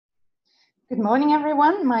Good morning,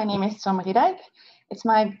 everyone. My name is Tom Riedijk. It's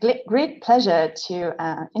my great pleasure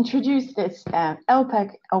to introduce this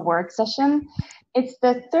ELPAG award session. It's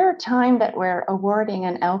the third time that we're awarding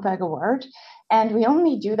an ELPAG award, and we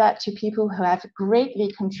only do that to people who have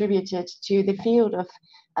greatly contributed to the field of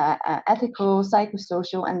ethical,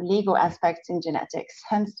 psychosocial, and legal aspects in genetics,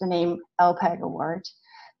 hence the name ELPAG Award.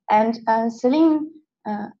 And Celine,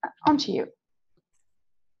 on to you.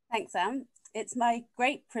 Thanks, Sam. It's my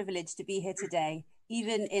great privilege to be here today,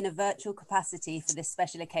 even in a virtual capacity for this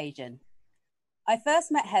special occasion. I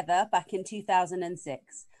first met Heather back in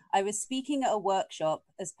 2006. I was speaking at a workshop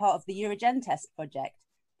as part of the EuroGenTest project,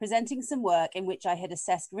 presenting some work in which I had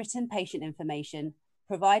assessed written patient information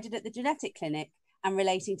provided at the genetic clinic and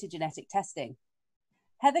relating to genetic testing.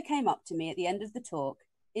 Heather came up to me at the end of the talk,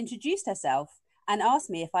 introduced herself, and asked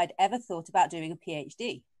me if I'd ever thought about doing a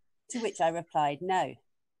PhD, to which I replied no.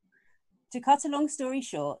 To cut a long story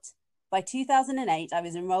short, by 2008, I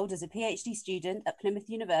was enrolled as a PhD student at Plymouth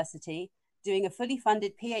University, doing a fully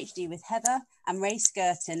funded PhD with Heather and Ray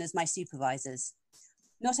Skirton as my supervisors.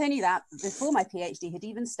 Not only that, but before my PhD had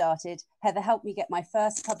even started, Heather helped me get my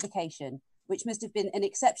first publication, which must have been an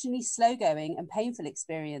exceptionally slow-going and painful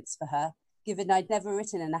experience for her, given I'd never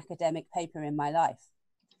written an academic paper in my life.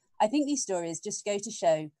 I think these stories just go to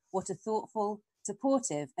show what a thoughtful,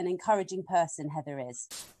 supportive, and encouraging person Heather is.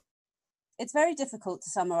 It's very difficult to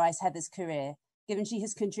summarise Heather's career, given she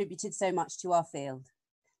has contributed so much to our field.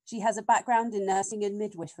 She has a background in nursing and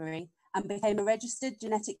midwifery and became a registered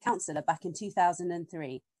genetic counsellor back in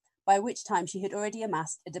 2003, by which time she had already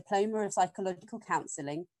amassed a diploma of psychological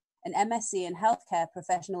counselling, an MSc in healthcare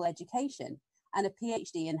professional education, and a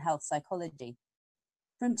PhD in health psychology.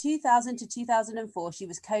 From 2000 to 2004, she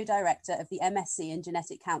was co-director of the MSc in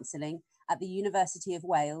genetic counselling at the University of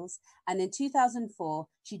Wales, and in 2004,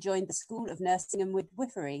 she joined the School of Nursing and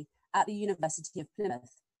Midwifery at the University of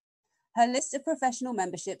Plymouth. Her list of professional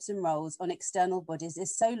memberships and roles on external bodies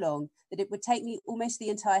is so long that it would take me almost the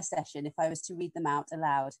entire session if I was to read them out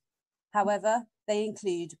aloud. However, they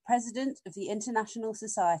include President of the International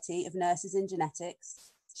Society of Nurses in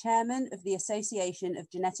Genetics, Chairman of the Association of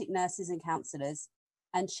Genetic Nurses and Counsellors,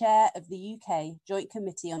 and Chair of the UK Joint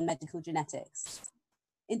Committee on Medical Genetics.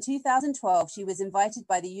 In 2012, she was invited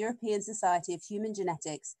by the European Society of Human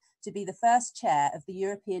Genetics to be the first chair of the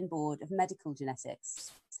European Board of Medical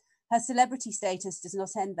Genetics. Her celebrity status does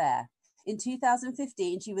not end there. In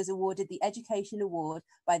 2015, she was awarded the Education Award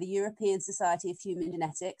by the European Society of Human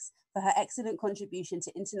Genetics for her excellent contribution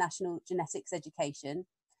to international genetics education.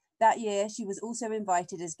 That year, she was also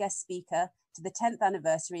invited as guest speaker to the 10th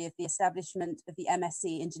anniversary of the establishment of the MSc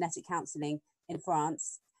in Genetic Counselling in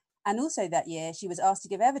France. And also that year, she was asked to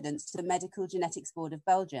give evidence to the Medical Genetics Board of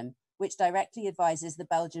Belgium, which directly advises the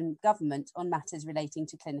Belgian government on matters relating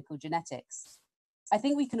to clinical genetics. I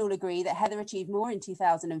think we can all agree that Heather achieved more in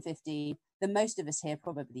 2015 than most of us here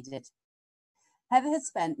probably did. Heather has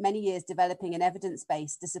spent many years developing an evidence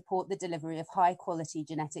base to support the delivery of high-quality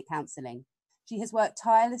genetic counselling. She has worked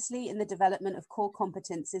tirelessly in the development of core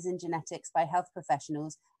competences in genetics by health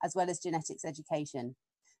professionals, as well as genetics education.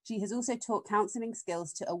 She has also taught counselling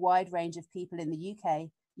skills to a wide range of people in the UK,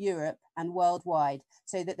 Europe, and worldwide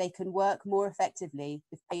so that they can work more effectively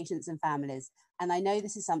with patients and families. And I know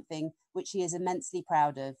this is something which she is immensely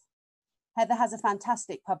proud of. Heather has a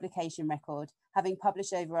fantastic publication record, having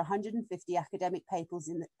published over 150 academic papers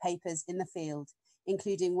in the field,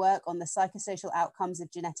 including work on the psychosocial outcomes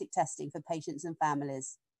of genetic testing for patients and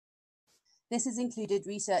families. This has included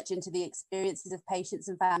research into the experiences of patients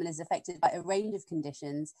and families affected by a range of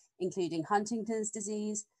conditions, including Huntington's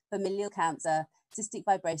disease, familial cancer, cystic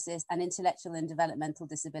fibrosis, and intellectual and developmental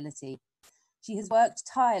disability. She has worked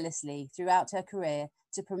tirelessly throughout her career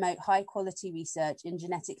to promote high-quality research in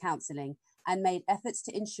genetic counselling and made efforts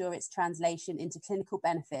to ensure its translation into clinical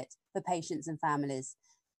benefit for patients and families.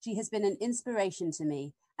 She has been an inspiration to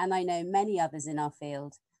me, and I know many others in our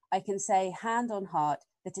field. I can say hand on heart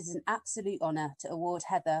that it is an absolute honour to award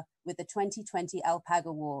Heather with the 2020 ELPAG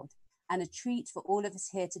Award, and a treat for all of us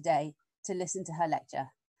here today to listen to her lecture.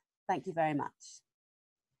 Thank you very much.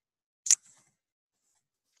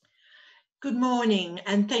 Good morning,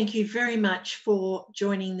 and thank you very much for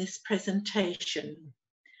joining this presentation.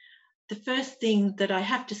 The first thing that I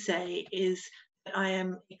have to say is that I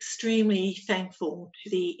am extremely thankful to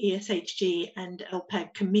the ESHG and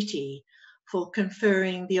ELPAG committee for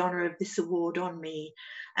conferring the honour of this award on me.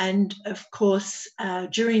 And of course,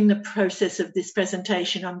 during the process of this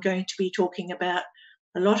presentation, I'm going to be talking about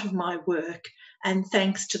a lot of my work, and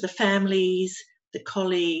thanks to the families, the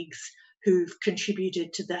colleagues who've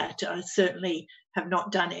contributed to that. I certainly have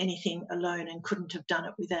not done anything alone and couldn't have done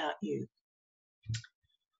it without you.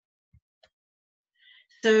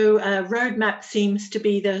 So roadmap seems to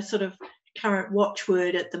be the sort of current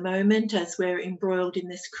watchword at the moment as we're embroiled in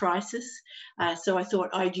this crisis. So I thought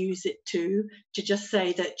I'd use it to just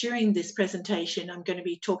say that during this presentation, I'm going to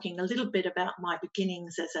be talking a little bit about my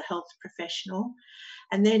beginnings as a health professional,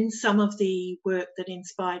 and then some of the work that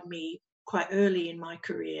inspired me quite early in my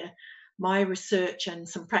career, my research and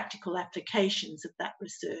some practical applications of that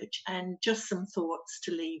research, and just some thoughts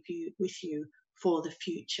to leave with you for the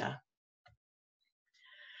future.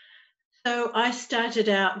 So I started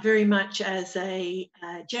out very much as a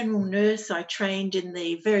general nurse. I trained in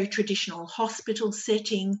the very traditional hospital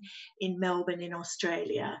setting in Melbourne in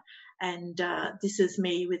Australia. And this is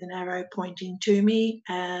me with an arrow pointing to me.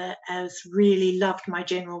 As really loved my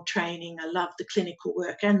general training. I loved the clinical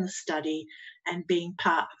work and the study and being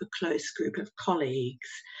part of a close group of colleagues.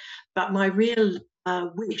 But my real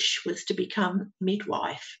wish was to become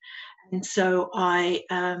midwife. And so I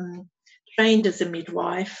trained as a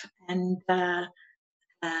midwife, and I'll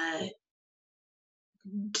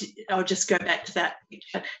just go back to that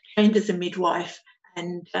picture. Trained as a midwife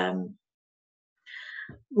and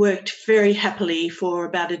worked very happily for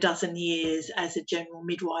about a dozen years as a general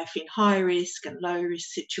midwife in high risk and low risk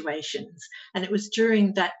situations. And it was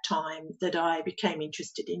during that time that I became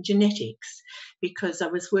interested in genetics, because I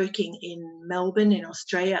was working in Melbourne in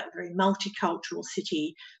Australia, a very multicultural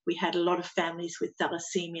city. We had a lot of families with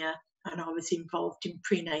thalassemia, and I was involved in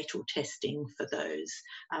prenatal testing for those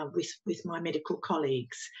with my medical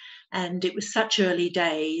colleagues. And it was such early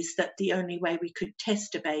days that the only way we could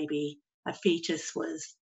test a fetus,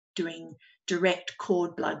 was doing direct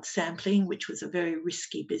cord blood sampling, which was a very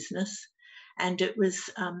risky business. And it was,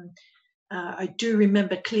 I do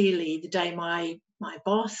remember clearly the day my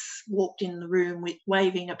boss walked in the room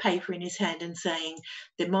waving a paper in his hand and saying,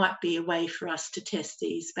 there might be a way for us to test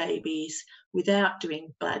these babies without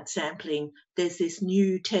doing blood sampling. There's this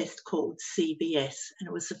new test called CBS. And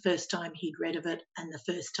it was the first time he'd read of it and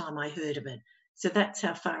the first time I heard of it. So that's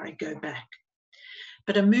how far I go back.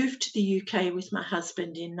 But I moved to the UK with my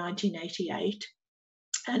husband in 1988,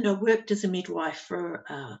 and I worked as a midwife for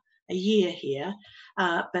a year here,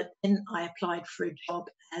 but then I applied for a job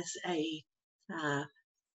as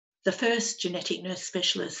the first genetic nurse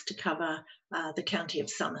specialist to cover the county of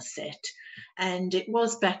Somerset. And it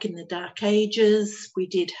was back in the dark ages. We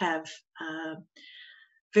did have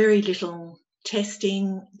very little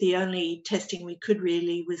testing. The only testing we could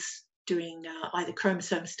really was doing either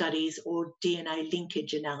chromosome studies or DNA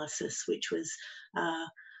linkage analysis, which was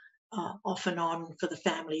off and on for the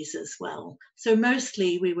families as well. So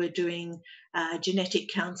mostly we were doing genetic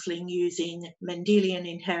counselling using Mendelian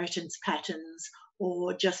inheritance patterns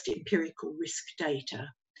or just empirical risk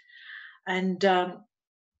data. And I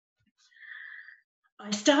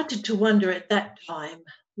started to wonder at that time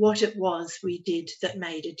what it was we did that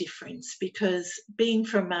made a difference, because being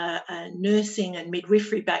from a nursing and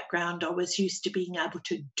midwifery background, I was used to being able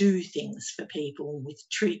to do things for people with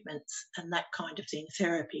treatments and that kind of thing,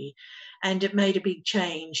 therapy. And it made a big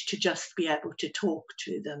change to just be able to talk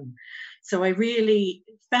to them. So I really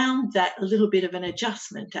found that a little bit of an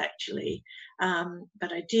adjustment, actually.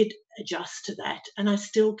 But I did adjust to that. And I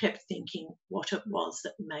still kept thinking what it was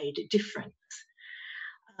that made a difference.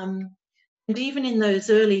 And even in those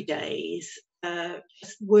early days,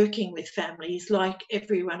 just working with families, like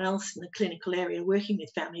everyone else in the clinical area, working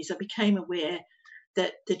with families, I became aware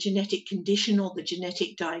that the genetic condition or the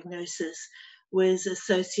genetic diagnosis was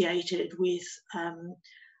associated with a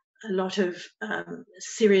lot of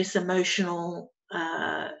serious emotional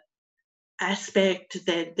aspect.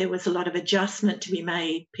 There was a lot of adjustment to be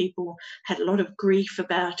made. People had a lot of grief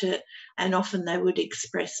about it, and often they would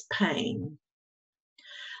express pain.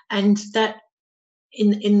 And that,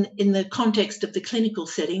 in the context of the clinical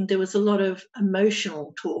setting, there was a lot of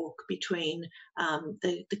emotional talk between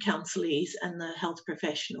the counselees and the health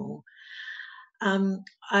professional.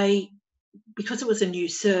 Because it was a new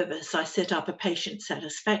service, I set up a patient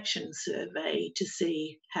satisfaction survey to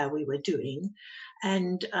see how we were doing.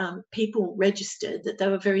 And people registered that they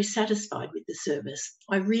were very satisfied with the service.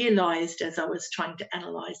 I realised as I was trying to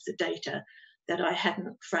analyse the data that I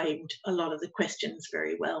hadn't framed a lot of the questions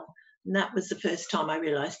very well. And that was the first time I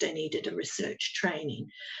realised I needed a research training.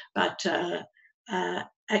 But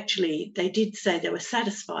actually, they did say they were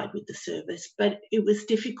satisfied with the service, but it was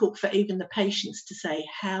difficult for even the patients to say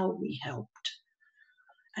how we helped.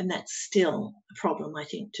 And that's still a problem, I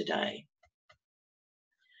think, today.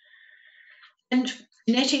 And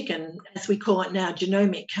genetic, and as we call it now,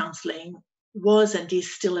 genomic counselling, was and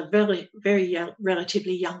is still a very, very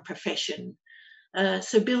relatively young profession.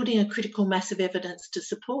 So building a critical mass of evidence to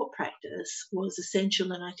support practice was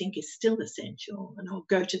essential, and I think is still essential, and I'll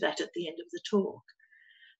go to that at the end of the talk.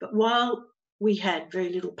 But while we had very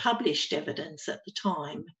little published evidence at the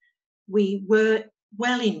time, we were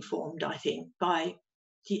well informed, I think, by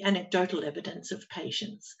the anecdotal evidence of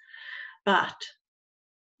patients. But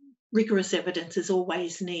rigorous evidence is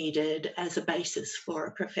always needed as a basis for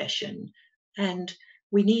a profession, and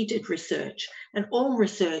we needed research, and all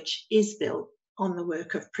research is built on the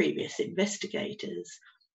work of previous investigators.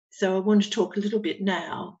 So I want to talk a little bit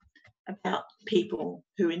now about people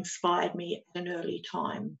who inspired me at an early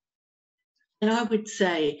time. And I would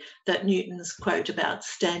say that Newton's quote about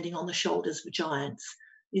standing on the shoulders of giants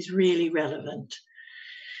is really relevant,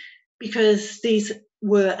 because these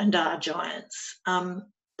were and are giants.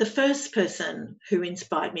 The first person who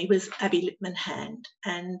inspired me was Abby Lippman Hand,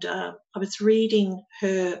 and I was reading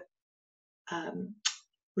her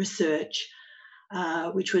research,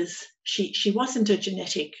 which was, she wasn't a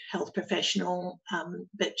genetic health professional,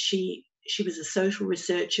 but she was a social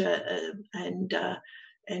researcher and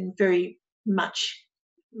very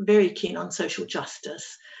keen on social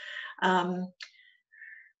justice.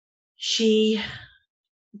 She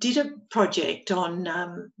did a project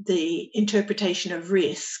on the interpretation of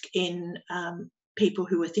risk in people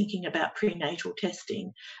who were thinking about prenatal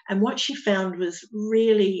testing. And what she found was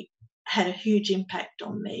really had a huge impact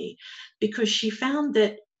on me, because she found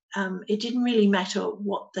that it didn't really matter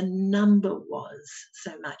what the number was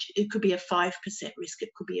so much. It could be a 5% risk,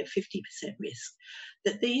 it could be a 50% risk,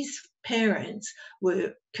 that these parents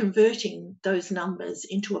were converting those numbers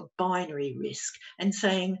into a binary risk and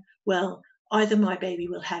saying, well, either my baby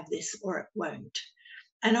will have this or it won't.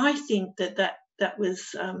 And I think that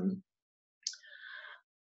was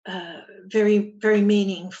very, very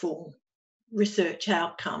meaningful research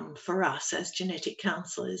outcome for us as genetic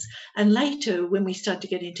counsellors. And later, when we started to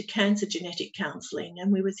get into cancer genetic counselling,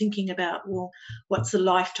 and we were thinking about, well, what's the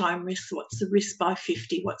lifetime risk? What's the risk by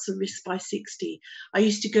 50? What's the risk by 60? I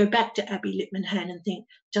used to go back to Abby Lippman Hand and think,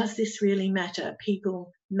 does this really matter?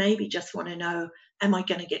 People maybe just want to know, am I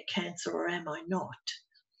going to get cancer or am I not?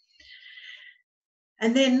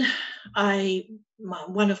 And then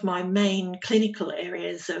one of my main clinical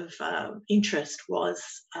areas of interest was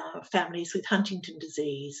families with Huntington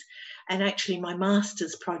disease. And actually my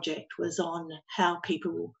master's project was on how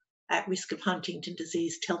people at risk of Huntington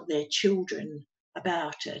disease tell their children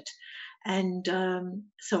about it. And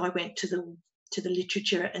so I went to the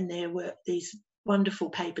literature, and there were these wonderful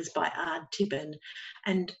papers by Ard Tibbin.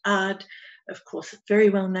 And Ard, of course, very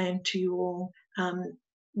well known to you all,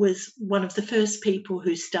 was one of the first people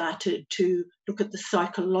who started to look at the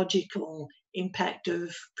psychological impact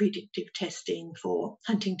of predictive testing for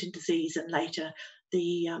Huntington disease and later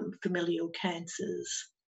the familial cancers.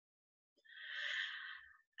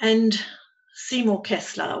 And Seymour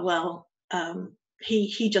Kessler, well,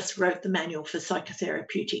 he just wrote the manual for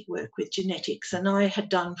psychotherapeutic work with genetics, and I had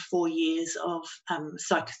done 4 years of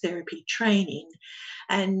psychotherapy training.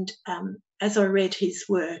 And as I read his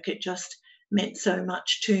work, it just meant so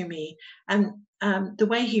much to me. And the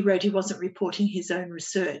way he wrote, he wasn't reporting his own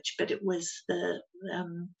research, but it was the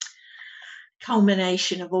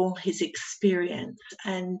culmination of all his experience.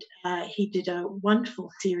 And he did a wonderful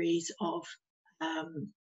series of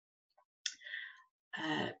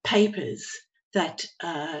papers that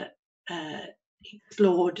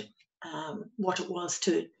explored what it was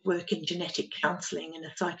to work in genetic counselling in a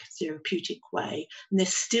psychotherapeutic way. And they're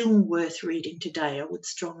still worth reading today. I would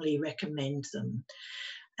strongly recommend them.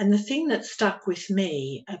 And the thing that stuck with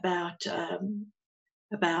me about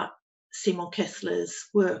Seymour Kessler's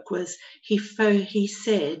work was he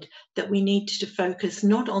said that we needed to focus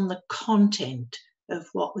not on the content of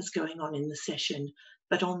what was going on in the session,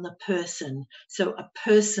 but on the person. So a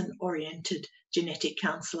person-oriented genetic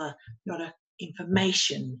counsellor, not a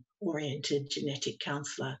information-oriented genetic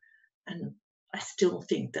counsellor. And I still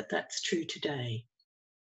think that that's true today.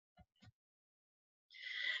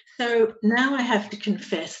 So now I have to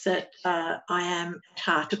confess that I am at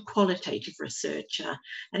heart a qualitative researcher.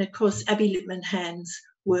 And of course, Abby Lippman Hand's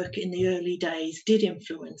work in the early days did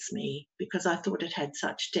influence me because I thought it had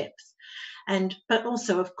such depth. But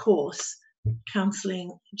also, of course,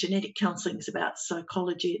 counselling, genetic counselling is about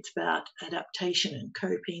psychology, it's about adaptation and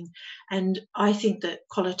coping. And I think that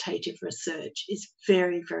qualitative research is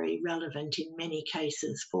very, very relevant in many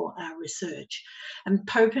cases for our research. And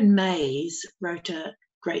Pope and Mays wrote a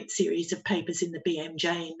great series of papers in the BMJ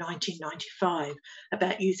in 1995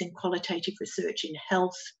 about using qualitative research in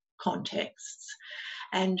health contexts.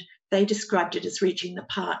 And they described it as reaching the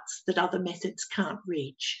parts that other methods can't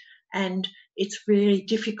reach. And it's really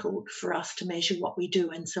difficult for us to measure what we do.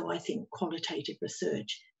 And so I think qualitative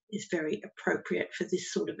research is very appropriate for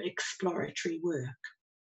this sort of exploratory work.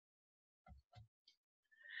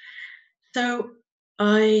 So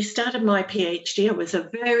I started my PhD. I was a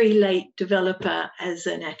very late developer as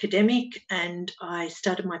an academic, and I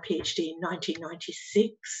started my PhD in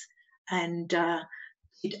 1996 and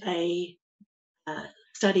did a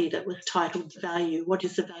study that was titled What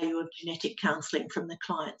is the Value of Genetic Counselling from the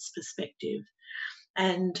Client's Perspective?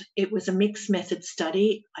 And it was a mixed method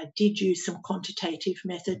study. I did use some quantitative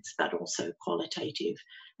methods, but also qualitative.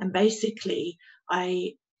 And basically,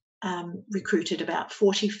 I recruited about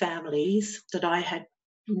 40 families that I had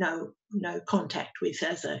no contact with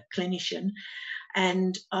as a clinician,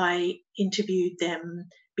 and I interviewed them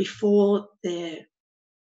before their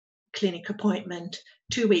clinic appointment,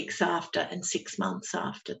 2 weeks after, and 6 months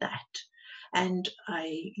after that. And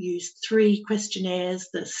I used 3 questionnaires: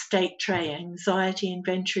 the state tray anxiety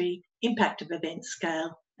inventory, impact of event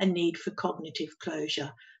scale, and need for cognitive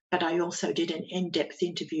closure. But I also did an in-depth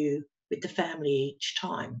interview with the family each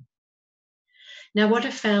time. Now, what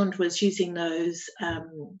I found was using those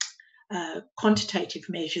quantitative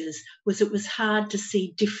measures was it was hard to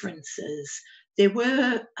see differences. There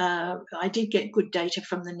were, I did get good data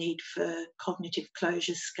from the need for cognitive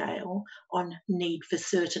closure scale on need for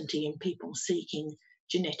certainty in people seeking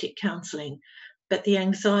genetic counselling, but the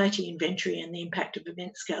anxiety inventory and the impact of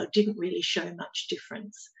event scale didn't really show much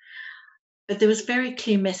difference. But there was very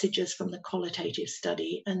clear messages from the qualitative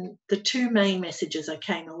study, and the 2 main messages I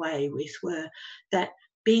came away with were that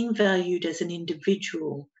being valued as an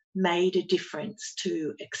individual made a difference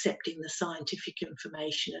to accepting the scientific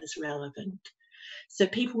information as relevant. So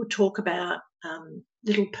people would talk about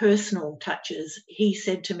little personal touches. He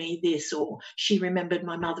said to me this, or she remembered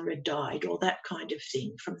my mother had died, or that kind of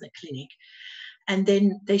thing from the clinic. And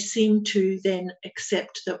then they seemed to then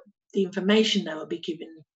accept that the information they would be given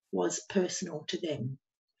was personal to them.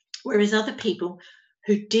 Whereas other people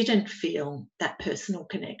who didn't feel that personal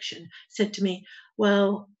connection said to me,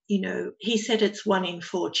 well, you know, he said it's 1 in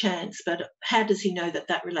 4 chance, but how does he know that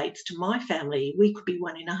that relates to my family? We could be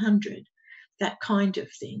 1 in 100, that kind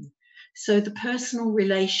of thing. So the personal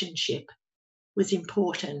relationship was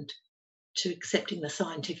important to accepting the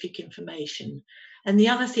scientific information. And the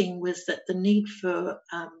other thing was that the need for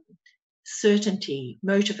certainty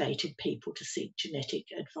motivated people to seek genetic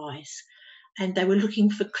advice, and they were looking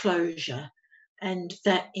for closure, and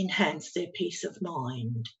that enhanced their peace of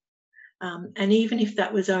mind. And even if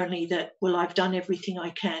that was only that, well, I've done everything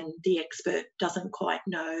I can, the expert doesn't quite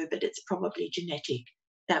know, but it's probably genetic,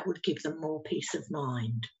 that would give them more peace of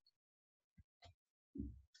mind.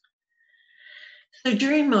 So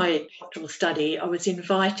during my doctoral study, I was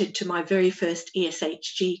invited to my very first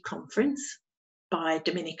ESHG conference by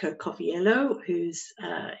Domenico Coviello, who's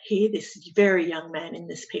here, this very young man in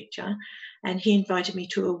this picture, and he invited me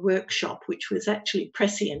to a workshop which was actually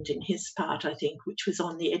prescient in his part, I think, which was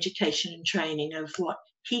on the education and training of what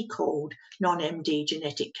he called non-MD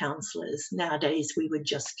genetic counsellors. Nowadays, we would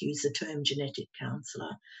just use the term genetic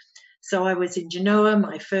counsellor. So I was in Genoa,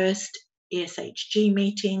 my first ESHG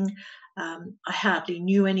meeting. I hardly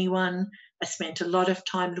knew anyone. I spent a lot of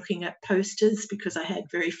time looking at posters because I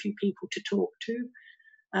had very few people to talk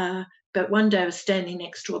to. But one day I was standing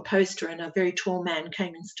next to a poster and a very tall man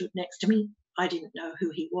came and stood next to me. I didn't know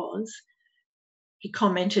who he was. He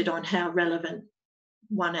commented on how relevant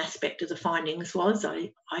one aspect of the findings was.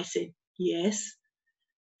 I said yes.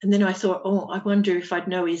 And then I thought, oh, I wonder if I'd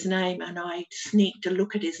know his name. And I sneaked a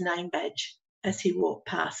look at his name badge as he walked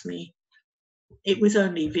past me. It was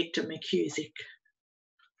only Victor McCusick.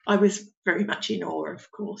 I was very much in awe, of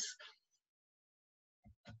course.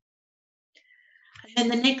 And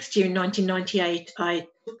the next year, in 1998, I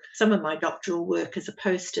took some of my doctoral work as a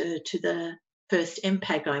poster to the first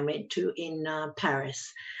ELPAG I went to in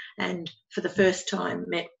Paris. And for the first time,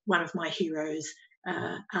 met one of my heroes,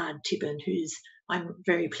 Ard Tibbon, who's, I'm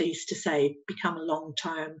very pleased to say, become a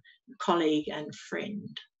long-term colleague and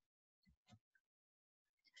friend.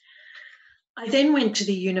 I then went to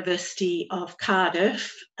the University of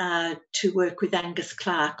Cardiff to work with Angus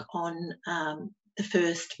Clark on the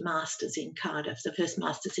first Masters in Cardiff, the first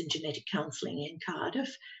Masters in Genetic Counselling in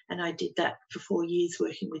Cardiff, and I did that for 4 years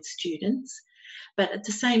working with students. But at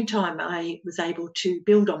the same time, I was able to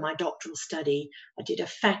build on my doctoral study. I did a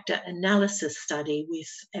factor analysis study with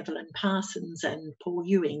Evelyn Parsons and Paul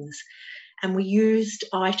Ewings, and we used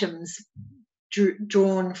items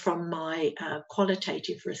drawn from my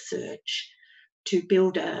qualitative research to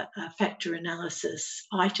build a factor analysis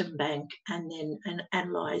item bank and then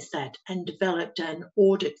analyse that, and developed an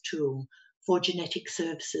audit tool for genetic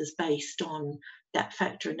services based on that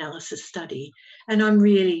factor analysis study. And I'm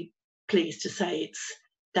really pleased to say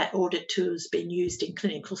that audit tool has been used in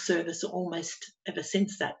clinical service almost ever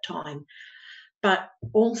since that time. But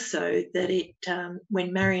also that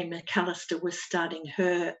when Marion McAllister was starting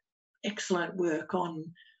her excellent work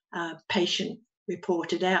on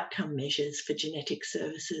patient-reported outcome measures for genetic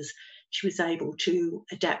services, she was able to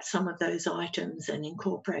adapt some of those items and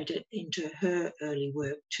incorporate it into her early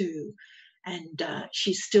work too. And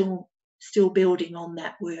she's still building on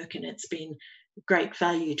that work, and it's been great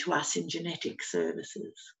value to us in genetic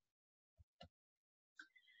services.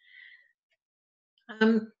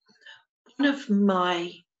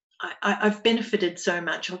 I've benefited so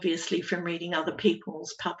much, obviously, from reading other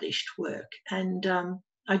people's published work. And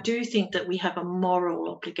I do think that we have a moral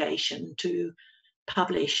obligation to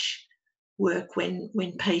publish work when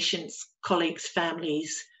patients, colleagues,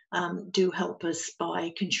 families do help us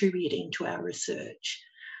by contributing to our research.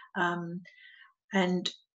 And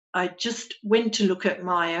I just went to look at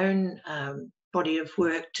my own body of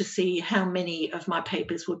work to see how many of my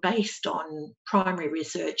papers were based on primary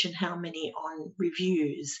research and how many on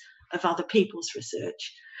reviews of other people's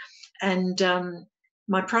research. And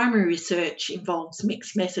my primary research involves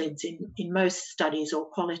mixed methods in most studies or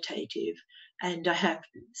qualitative, and I have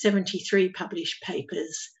 73 published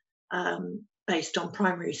papers based on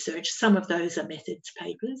primary research. Some of those are methods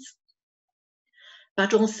papers.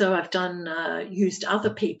 But also I've used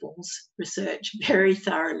other people's research very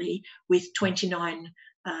thoroughly with 29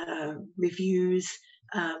 reviews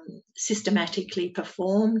systematically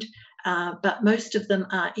performed, but most of them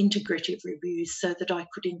are integrative reviews so that I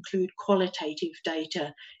could include qualitative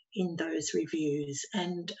data in those reviews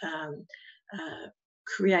and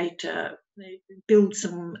build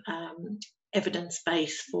some evidence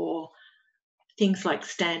base for things like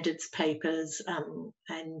standards papers,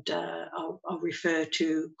 and I'll refer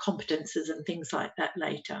to competences and things like that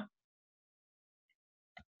later.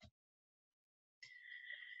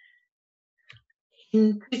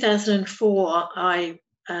 In 2004, I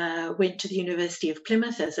went to the University of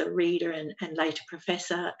Plymouth as a reader and later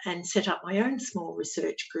professor and set up my own small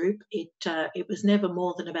research group. It was never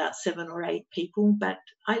more than about 7 or 8 people, but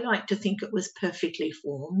I like to think it was perfectly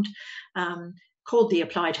formed. Called the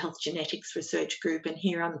Applied Health Genetics Research Group, and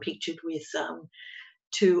here I'm pictured with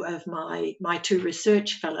 2 of my 2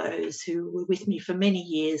 research fellows who were with me for many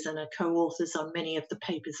years and are co-authors on many of the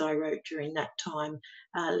papers I wrote during that time,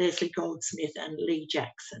 Leslie Goldsmith and Lee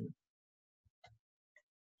Jackson.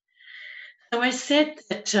 So I said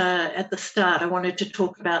that at the start I wanted to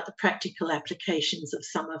talk about the practical applications of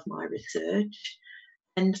some of my research,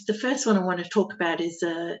 and the first one I want to talk about is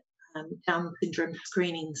a Down syndrome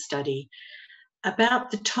screening study. About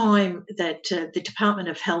the time that the Department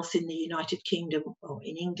of Health in the United Kingdom, or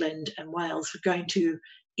in England and Wales, were going to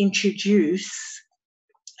introduce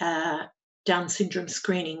Down syndrome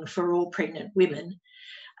screening for all pregnant women,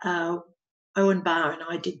 Owen Barr and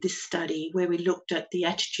I did this study where we looked at the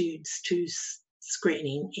attitudes to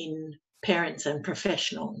screening in parents and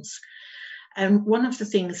professionals. And one of the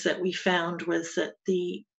things that we found was that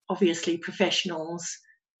obviously professionals,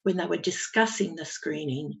 when they were discussing the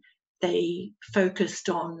screening, they focused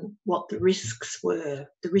on what the risks were,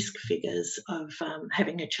 the risk figures of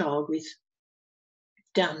having a child with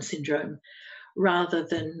Down syndrome, rather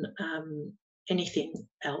than anything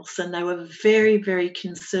else. And they were very, very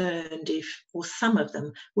concerned or some of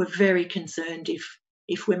them were very concerned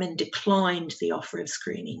if women declined the offer of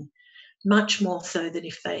screening, much more so than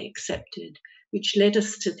if they accepted, which led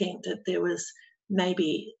us to think that there was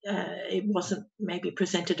maybe, it wasn't maybe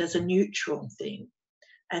presented as a neutral thing,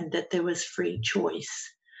 and that there was free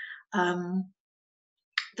choice. The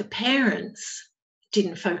parents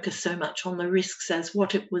didn't focus so much on the risks as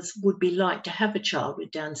what it would be like to have a child with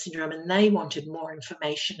Down syndrome, and they wanted more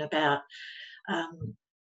information about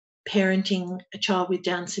parenting a child with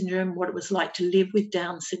Down syndrome, what it was like to live with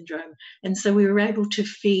Down syndrome. And so we were able to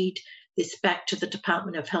feed this back to the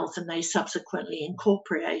Department of Health, and they subsequently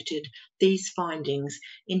incorporated these findings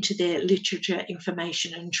into their literature,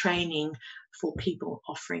 information and training for people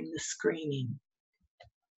offering the screening.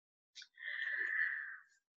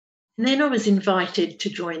 And then I was invited to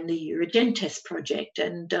join the Urgentest project,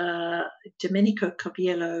 and Domenico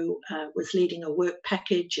Copiello was leading a work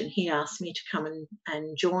package, and he asked me to come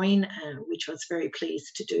and join, which I was very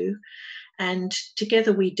pleased to do. And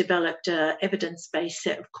together we developed an evidence-based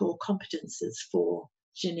set of core competences for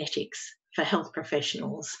genetics for health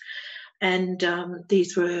professionals. And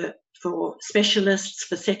these were for specialists,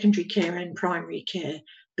 for secondary care and primary care.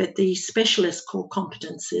 But the specialist core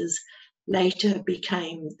competences later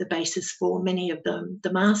became the basis for many of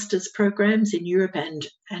the master's programs in Europe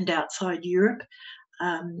and outside Europe,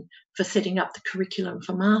 for setting up the curriculum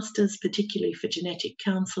for masters, particularly for genetic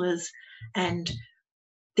counsellors. And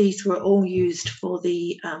these were all used for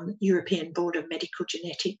the European Board of Medical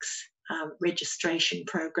Genetics registration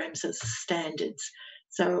programs as standards.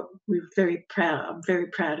 So we're very proud. I'm very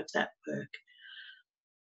proud of that work.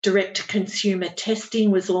 Direct-to-consumer testing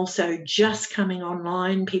was also just coming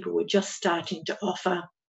online. People were just starting to offer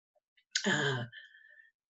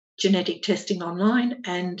genetic testing online,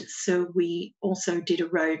 and so we also did a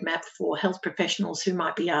roadmap for health professionals who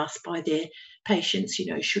might be asked by their patients,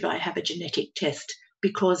 you know, should I have a genetic test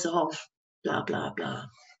because of blah, blah, blah.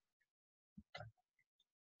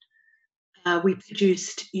 We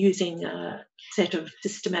produced, using a set of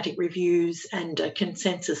systematic reviews and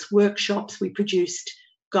consensus workshops, we produced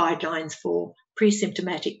guidelines for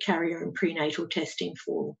pre-symptomatic carrier and prenatal testing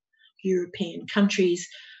for European countries.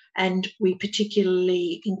 And we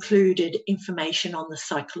particularly included information on the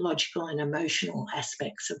psychological and emotional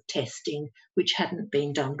aspects of testing, which hadn't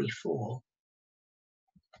been done before.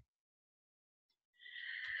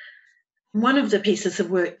 One of the pieces of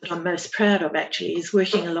work that I'm most proud of, actually, is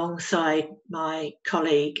working alongside my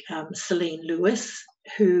colleague, Celine Lewis,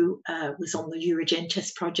 who was on the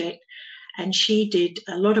Eurogentest project. And she did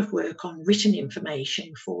a lot of work on written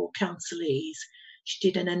information for counselees. She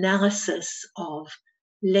did an analysis of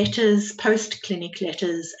letters, post-clinic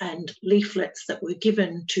letters and leaflets that were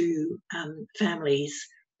given to families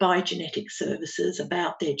by genetic services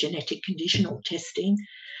about their genetic conditional testing.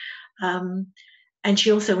 And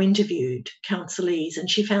she also interviewed counselees, and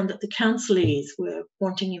she found that the counselees were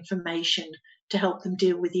wanting information to help them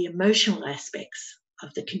deal with the emotional aspects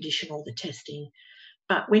of the condition or the testing.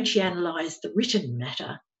 But when she analysed the written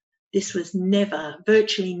matter, this was never,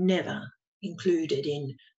 virtually never, included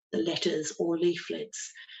in the letters or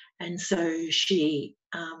leaflets. And so she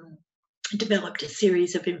developed a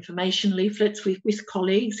series of information leaflets with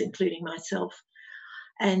colleagues, including myself,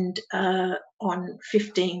 and on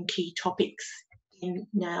 15 key topics in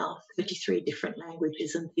now 33 different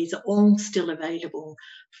languages. And these are all still available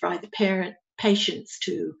for either patients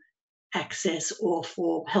to access or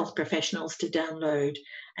for health professionals to download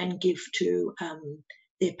and give to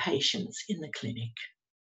their patients in the clinic.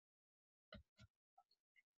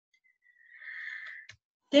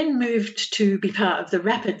 Then moved to be part of the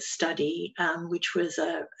RAPID study, which was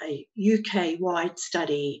a UK-wide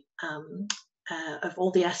study of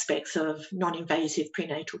all the aspects of non-invasive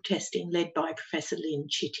prenatal testing, led by Professor Lynn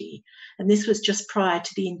Chitty. And this was just prior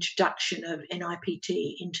to the introduction of NIPT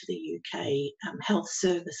into the UK health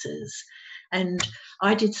services. And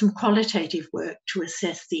I did some qualitative work to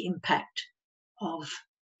assess the impact of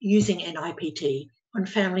using NIPT on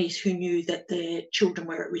families who knew that their children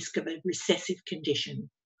were at risk of a recessive condition.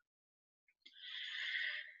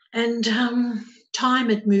 And time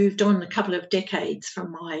had moved on a couple of decades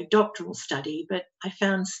from my doctoral study, but I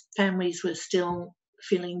found families were still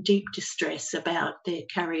feeling deep distress about their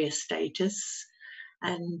carrier status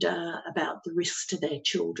and about the risks to their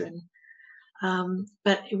children.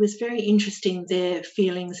 But it was very interesting, their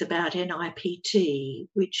feelings about NIPT,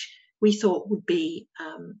 which we thought would be,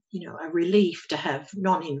 you know, a relief to have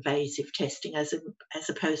non-invasive testing as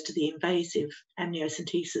opposed to the invasive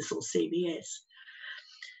amniocentesis or CBS.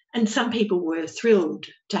 And some people were thrilled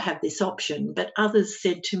to have this option, but others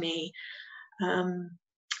said to me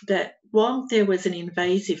that while there was an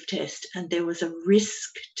invasive test and there was a risk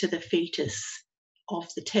to the fetus of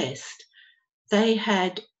the test, they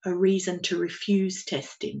had a reason to refuse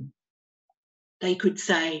testing. They could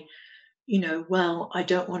say, you know, well, I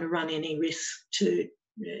don't want to run any risk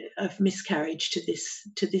of miscarriage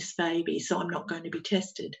to this baby, so I'm not going to be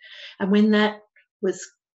tested. And when that was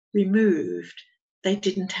removed, they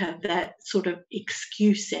didn't have that sort of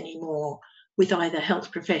excuse anymore with either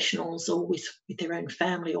health professionals or with their own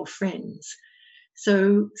family or friends.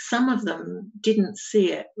 So some of them didn't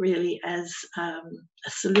see it really as a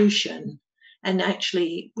solution. And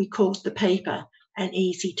actually, we called the paper an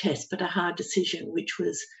easy test, but a hard decision, which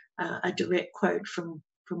was a direct quote from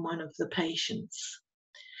one of the patients.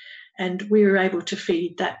 And we were able to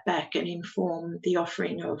feed that back and inform the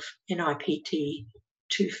offering of NIPT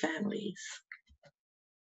to families.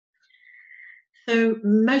 So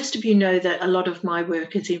most of you know that a lot of my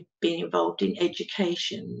work has been involved in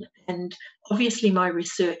education, and obviously my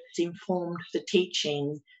research has informed the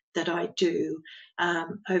teaching that I do.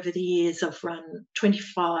 Over the years, I've run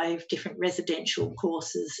 25 different residential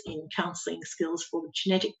courses in counselling skills for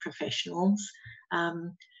genetic professionals.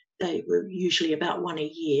 They were usually about one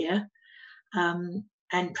a year.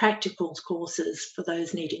 and practical courses for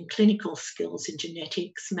those needing clinical skills in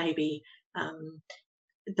genetics, maybe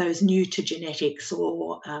those new to genetics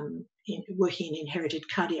or working in inherited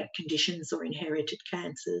cardiac conditions or inherited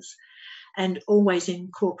cancers, and always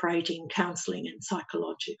incorporating counselling and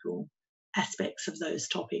psychological aspects of those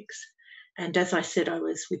topics. And as I said, I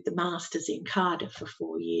was with the Masters in Cardiff for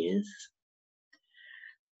 4 years.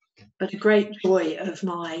 But a great joy of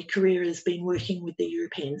my career has been working with the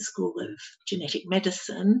European School of Genetic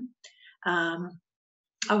Medicine.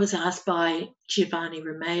 I was asked by Giovanni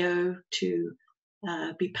Romeo to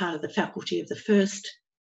be part of the faculty of the first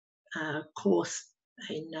course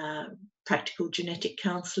in practical genetic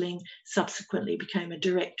counselling, subsequently became a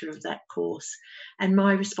director of that course. And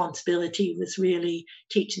my responsibility was really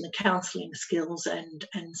teaching the counselling skills and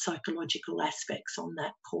psychological aspects on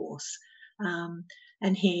that course.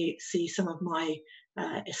 And here see some of my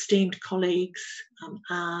esteemed colleagues,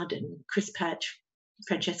 Ard and Chris Patch,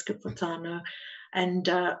 Francesca Fontano,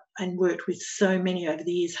 and worked with so many over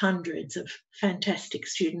the years, hundreds of fantastic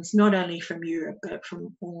students, not only from Europe, but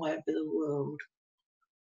from all over the world.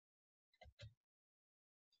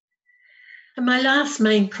 And my last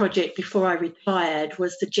main project before I retired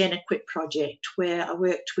was the GenEquip project, where I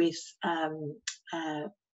worked with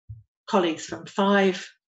colleagues from 5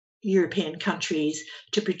 European countries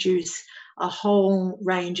to produce a whole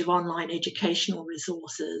range of online educational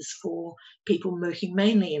resources for people working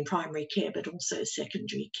mainly in primary care, but also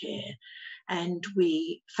secondary care. And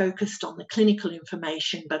we focused on the clinical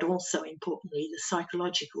information, but also importantly, the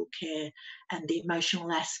psychological care and the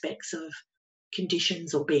emotional aspects of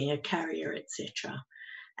conditions or being a carrier, etc.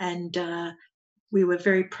 And we were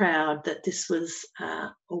very proud that this was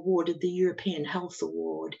awarded the European Health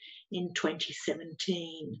Award in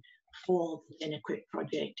 2017 for the GenEquip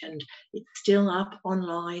project, and it's still up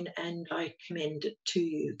online, and I commend it to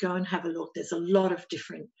you. Go and have a look. There's a lot of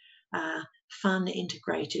different fun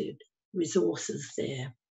integrated resources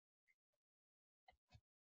there.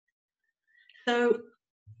 So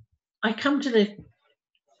I come to the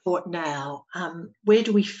thought now, where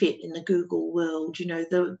do we fit in the Google world? You know,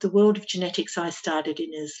 the world of genetics I started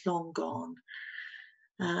in is long gone.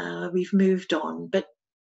 We've moved on, but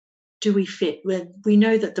do we fit? We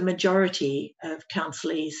know that the majority of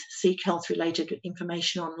counsellors seek health-related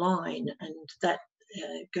information online, and that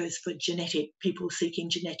goes for people seeking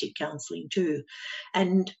genetic counselling too.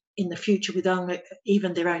 And in the future, with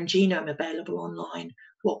even their own genome available online,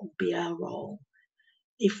 what will be our role?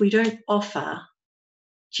 If we don't offer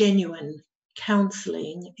genuine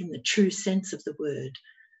counselling in the true sense of the word,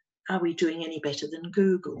 are we doing any better than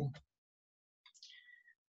Google?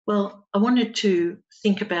 Well, I wanted to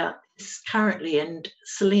think about this currently, and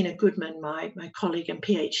Selena Goodman, my colleague and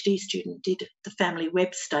PhD student, did the family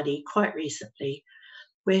web study quite recently,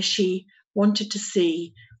 where she wanted to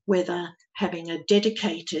see whether having a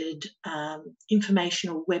dedicated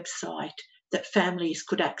informational website that families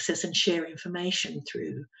could access and share information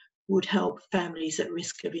through would help families at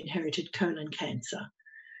risk of inherited colon cancer.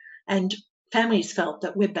 And families felt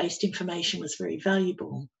that web-based information was very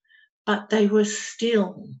valuable, but they were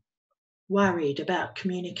still worried about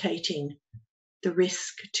communicating the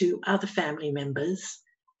risk to other family members,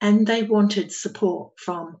 and they wanted support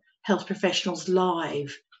from health professionals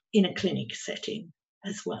live in a clinic setting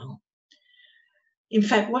as well. In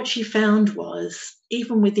fact, what she found was,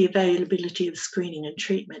 even with the availability of screening and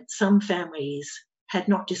treatment, some families had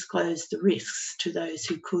not disclosed the risks to those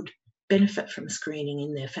who could benefit from screening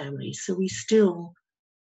in their families. So we still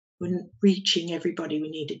weren't reaching everybody we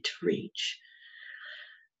needed to reach.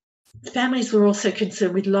 Families were also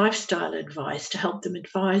concerned with lifestyle advice to help them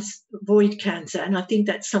avoid cancer, and I think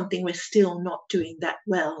that's something we're still not doing that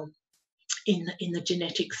well in the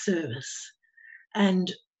genetic service. And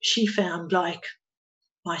she found, like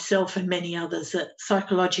myself and many others, that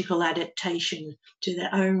psychological adaptation to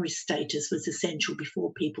their own risk status was essential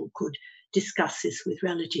before people could discuss this with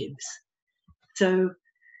relatives. So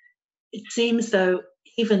it seems though,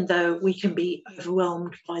 even though we can be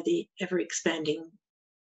overwhelmed by the ever-expanding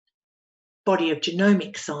body of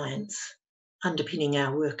genomic science underpinning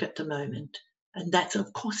our work at the moment, and that's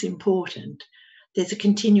of course important, there's a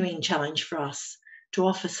continuing challenge for us to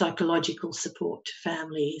offer psychological support to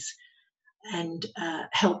families and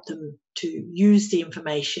help them to use the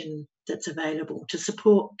information that's available to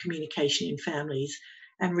support communication in families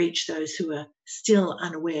and reach those who are still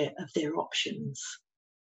unaware of their options.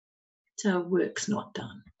 So work's not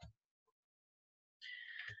done.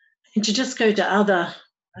 And to just go to other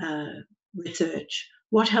research,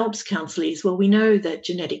 what helps counsellors? Well, we know that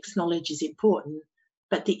genetics knowledge is important,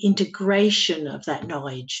 but the integration of that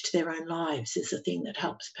knowledge to their own lives is the thing that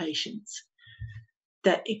helps patients.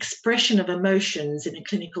 that expression of emotions in a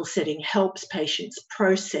clinical setting helps patients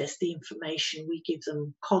process the information we give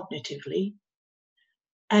them cognitively.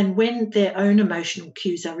 And when their own emotional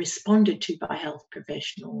cues are responded to by health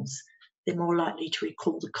professionals, they're more likely to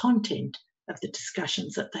recall the content of the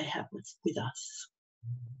discussions that they have with us.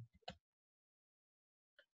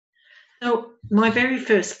 So my very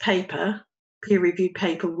first paper, peer-reviewed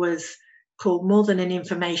paper, was called More Than an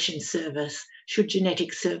Information Service, Should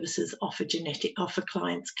Genetic Services Offer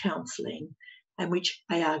Clients Counselling? And which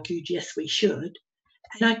I argued, yes, we should.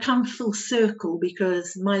 And I come full circle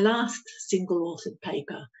because my last single-authored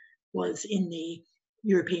paper was in the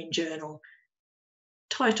European Journal,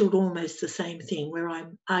 titled almost the same thing, where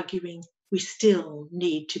I'm arguing we still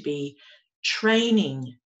need to be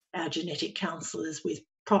training our genetic counsellors with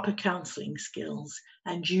proper counselling skills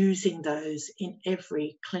and using those in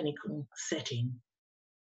every clinical setting.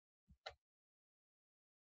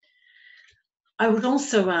 I would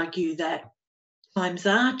also argue that times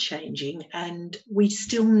are changing and we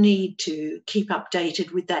still need to keep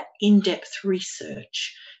updated with that in-depth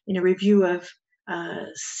research. In a review of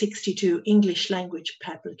 62 English language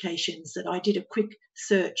publications that I did a quick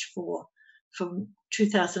search for from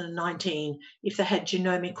 2019, if they had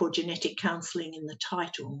genomic or genetic counselling in the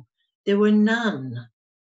title, there were none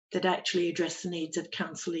that actually addressed the needs of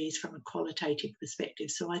counselees from a qualitative perspective.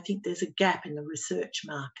 So I think there's a gap in the research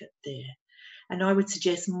market there. And I would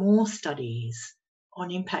suggest more studies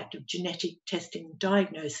on impact of genetic testing and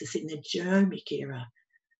diagnosis in the genomic era,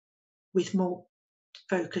 with more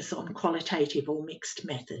focus on qualitative or mixed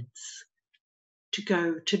methods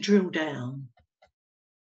to drill down.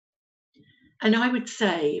 And I would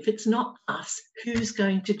say, if it's not us, who's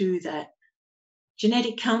going to do that?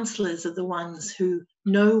 Genetic counsellors are the ones who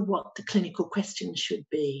know what the clinical questions should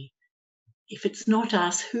be. If it's not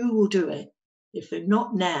us, who will do it? If they're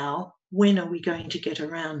not now, when are we going to get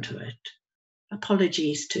around to it?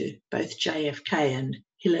 Apologies to both JFK and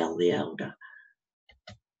Hillel the Elder.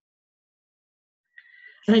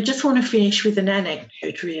 And I just want to finish with an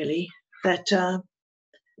anecdote, really, that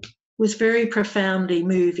was very profoundly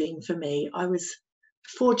moving for me. I was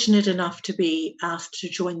fortunate enough to be asked to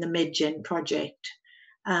join the MedGen project.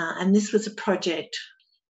 And this was a project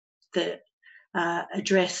that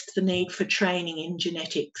addressed the need for training in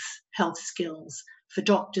genetics health skills for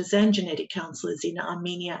doctors and genetic counsellors in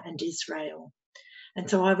Armenia and Israel. And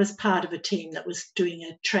so I was part of a team that was doing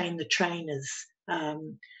a train the trainers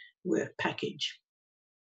work package.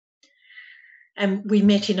 And we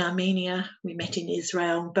met in Armenia, we met in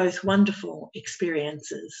Israel, both wonderful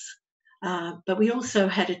experiences. But we also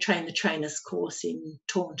had a train the trainers course in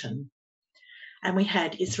Taunton. And we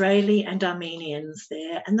had Israeli and Armenians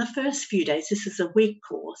there. And the first few days, this is a week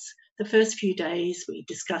course, the first few days we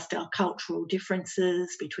discussed our cultural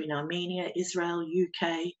differences between Armenia, Israel,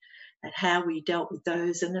 UK, and how we dealt with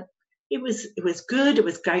those. And it was good, it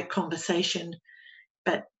was great conversation,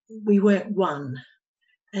 but we weren't one.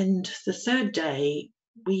 And the third day,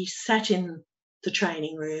 we sat in the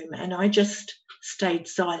training room and I just stayed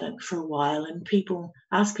silent for a while and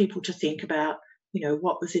asked people to think about,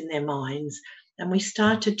 what was in their minds. And we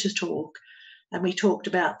started to talk, and we talked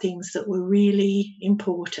about things that were really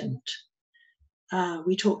important.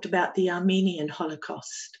 We talked about the Armenian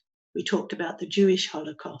Holocaust. We talked about the Jewish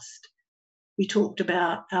Holocaust. We talked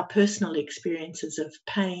about our personal experiences of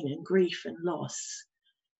pain and grief and loss.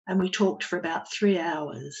 And we talked for about 3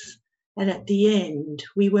 hours. And at the end,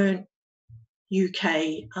 we weren't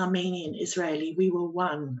UK, Armenian, Israeli. We were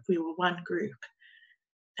one group.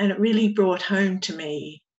 And it really brought home to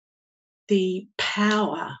me the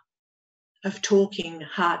power of talking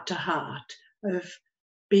heart to heart, of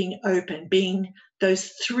being open, being those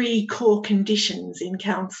 3 core conditions in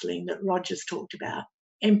counselling that Roger's talked about: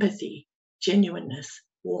 empathy, genuineness,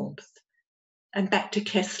 warmth. And back to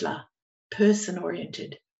Kessler,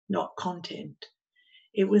 person-oriented, not content.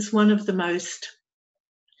 It was one of the most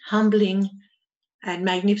humbling and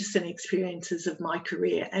magnificent experiences of my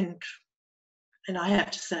career and I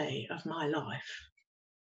have to say, of my life.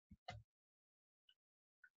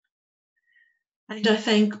 And I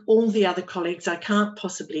thank all the other colleagues. I can't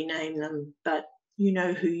possibly name them, but you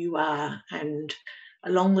know who you are. And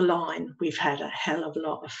along the line, we've had a hell of a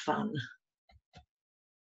lot of fun.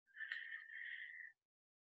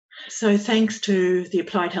 So thanks to the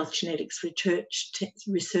Applied Health Genetics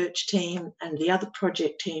research team and the other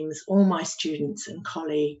project teams, all my students and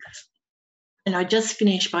colleagues. And I just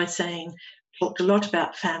finish by saying, talked a lot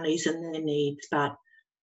about families and their needs, but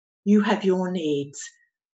you have your needs.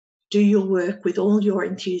 Do your work with all your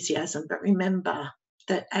enthusiasm, but remember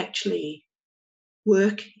that actually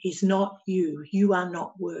work is not you. You are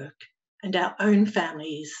not work. and our own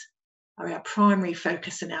families are our primary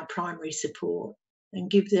focus and our primary support, and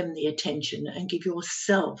give them the attention and give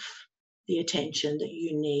yourself the attention that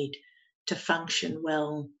you need to function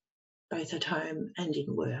well, both at home and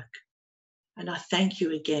in work. And I thank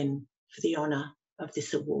you again for the honour of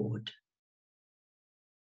this award.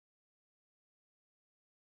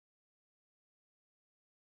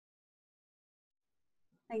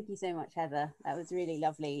 Thank you so much, Heather. That was really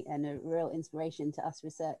lovely and a real inspiration to us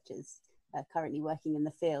researchers currently working in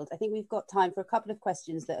the field. I think we've got time for a couple of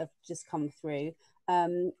questions that have just come through.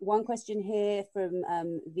 One question here from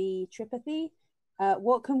V. Tripathy.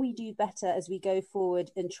 What can we do better as we go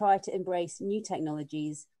forward and try to embrace new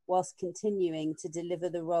technologies whilst continuing to deliver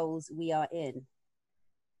the roles we are in?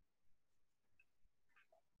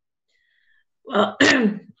 Well,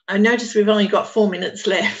 I notice we've only got 4 minutes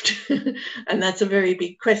left, and that's a very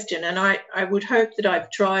big question. And I would hope that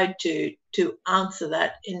I've tried to answer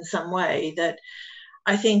that in some way that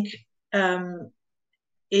I think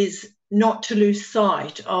is not to lose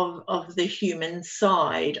sight of the human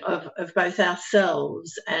side of both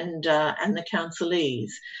ourselves and the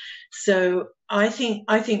counselees. So I think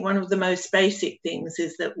one of the most basic things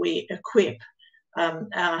is that we equip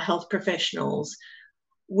our health professionals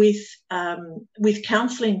with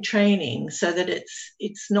counselling training, so that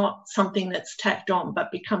it's not something that's tacked on, but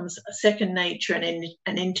becomes a second nature and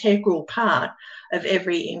an integral part of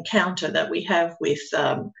every encounter that we have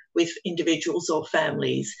with individuals or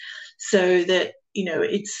families, so that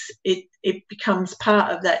it becomes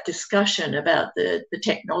part of that discussion about the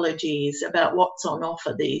technologies, about what's on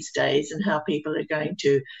offer these days and how people are going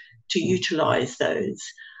to utilise those.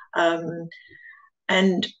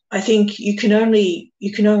 And I think you can only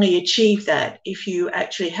achieve that if you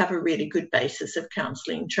actually have a really good basis of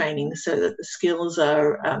counselling training, so that the skills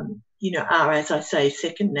are, as I say,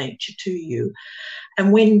 second nature to you.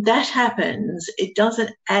 And when that happens, it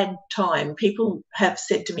doesn't add time. People have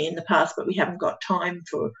said to me in the past, but we haven't got time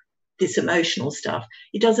for this emotional stuff.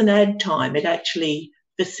 It doesn't add time. It actually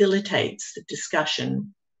facilitates the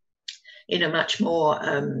discussion in a much more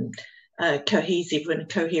cohesive and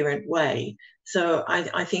coherent way. So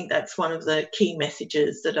I think that's one of the key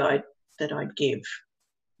messages that I'd give.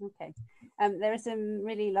 Okay. There are some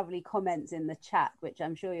really lovely comments in the chat, which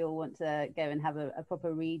I'm sure you'll want to go and have a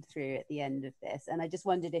proper read through at the end of this. And I just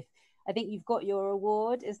wondered I think you've got your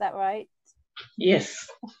award, is that right? Yes.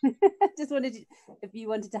 Just wondered if you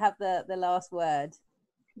wanted to have the last word.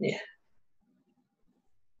 Yeah.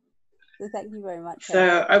 So thank you very much.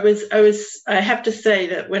 So I have to say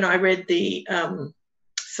that when I read the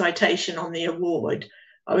citation on the award,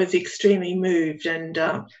 I was extremely moved and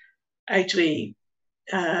actually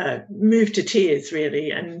moved to tears,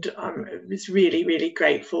 really, and I was really, really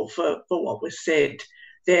grateful for what was said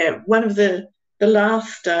there. One of the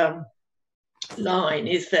last line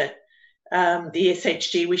is that the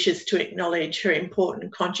SHG wishes to acknowledge her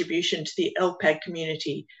important contribution to the ELPAG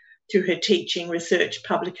community through her teaching, research,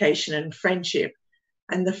 publication and friendship.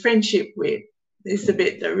 And the friendship bit is the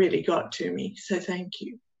bit that really got to me. So thank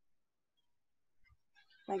you.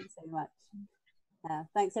 Thanks so much.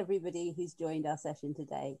 Thanks everybody who's joined our session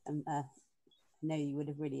today. I know you would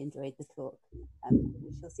have really enjoyed the talk.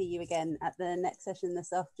 We shall see you again at the next session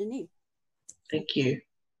this afternoon. Thank you.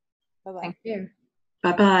 Bye-bye. Thank you.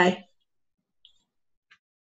 Bye-bye.